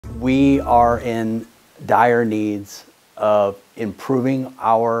We are in dire needs of improving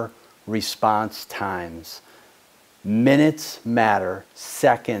our response times. Minutes matter,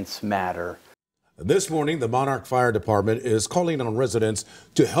 seconds matter. This morning, the Monarch Fire Department is calling on residents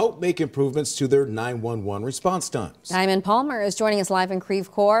to help make improvements to their 911 response times. Diamond Palmer is joining us live in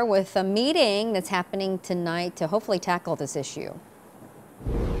Creve Coeur with a meeting that's happening tonight to hopefully tackle this issue.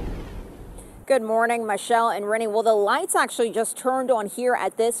 Good morning, Michelle and Rennie. Well, the lights actually just turned on here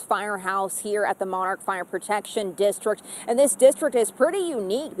at this firehouse here at the Monarch Fire Protection District. And this district is pretty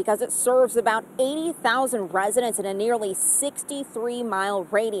unique because it serves about 80,000 residents in a nearly 63-mile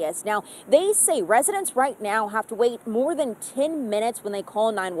radius. Now, they say residents right now have to wait more than 10 minutes when they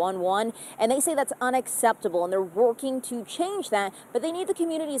call 911, and they say that's unacceptable, and they're working to change that, but they need the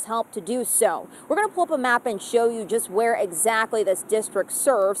community's help to do so. We're going to pull up a map and show you just where exactly this district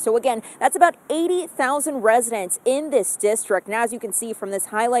serves. So again, that's about 80,000 residents in this district. Now, as you can see from this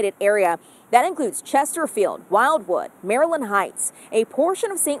highlighted area, that includes Chesterfield, Wildwood, Maryland Heights, a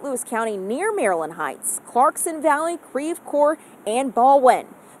portion of St. Louis County near Maryland Heights, Clarkson Valley, Creve Coeur, and Baldwin.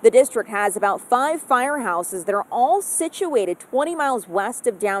 The district has about 5 firehouses that are all situated 20 miles west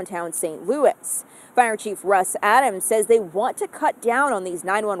of downtown St. Louis. Fire Chief Russ Adams says they want to cut down on these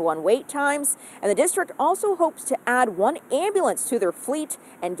 911 wait times, and the district also hopes to add 1 ambulance to their fleet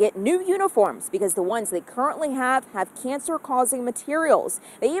and get new uniforms because the ones they currently have cancer-causing materials.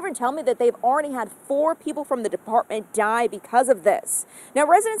 They even tell me that they've already had 4 people from the department die because of this. Now,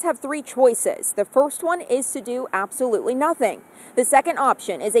 residents have 3 choices. The first one is to do absolutely nothing. The second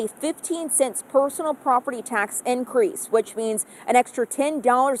option is a 15-cent personal property tax increase, which means an extra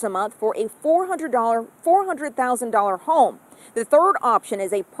 $10 a month for a $400,000 home. The third option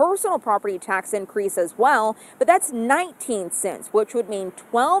is a personal property tax increase as well, but that's 19 cents, which would mean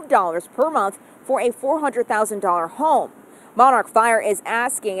 $12 per month for a $400,000 home. Monarch Fire is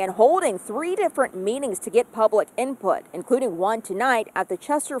asking and holding 3 different meetings to get public input, including one tonight at the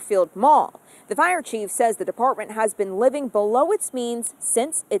Chesterfield Mall. The fire chief says the department has been living below its means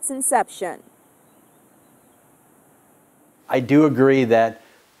since its inception. I do agree that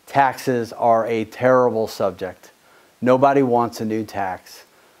taxes are a terrible subject. Nobody wants a new tax,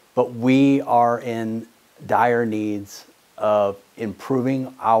 but we are in dire needs of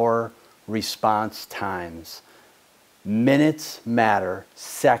improving our response times. Minutes matter,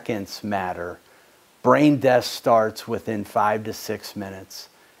 seconds matter. Brain death starts within 5 to 6 minutes.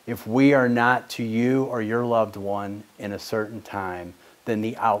 If we are not to you or your loved one in a certain time, then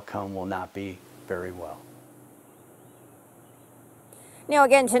the outcome will not be very well. Now,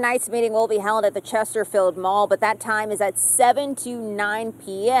 again, tonight's meeting will be held at the Chesterfield Mall, but that time is at 7 to 9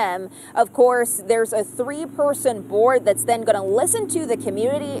 p.m. Of course, there's a 3-person board that's then going to listen to the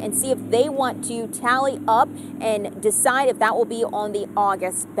community and see if they want to tally up and decide if that will be on the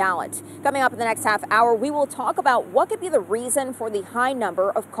August ballot. Coming up in the next half hour, we will talk about what could be the reason for the high number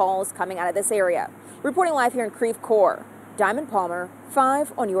of calls coming out of this area. Reporting live here in Creve Coeur, Diamond Palmer,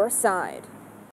 5 on your side.